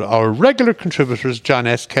our regular contributors, John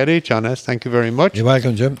S. Kelly. John S., thank you very much. You're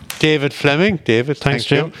welcome, Jim. David Fleming. David, Thanks,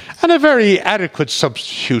 thank you. Jim. And a very adequate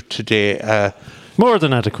substitute today. More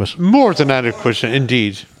than adequate. More than adequate,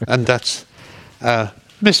 indeed. And that's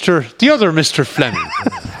the other Mr. Fleming.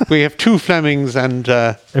 We have two Flemings, and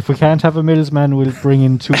If we can't have a Millsman, we'll bring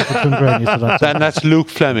in two from Granny. So that's Luke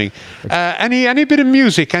Fleming. Any bit of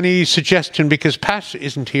music, any suggestion? Because Pat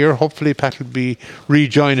isn't here. Hopefully Pat will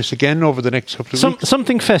rejoin us again over the next couple of weeks.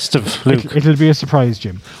 Something festive, Luke. it'll be a surprise,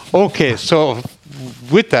 Jim. Okay, so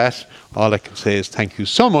with that, all I can say is thank you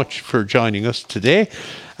so much for joining us today.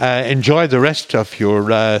 Enjoy the rest of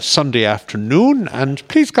your Sunday afternoon, and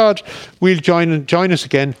please God, we'll join us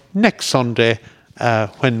again next Sunday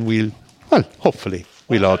when hopefully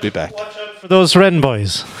we'll all be back. Watch out for those Wren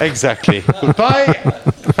boys. Exactly. Goodbye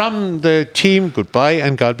from the team. Goodbye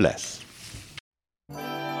and God bless.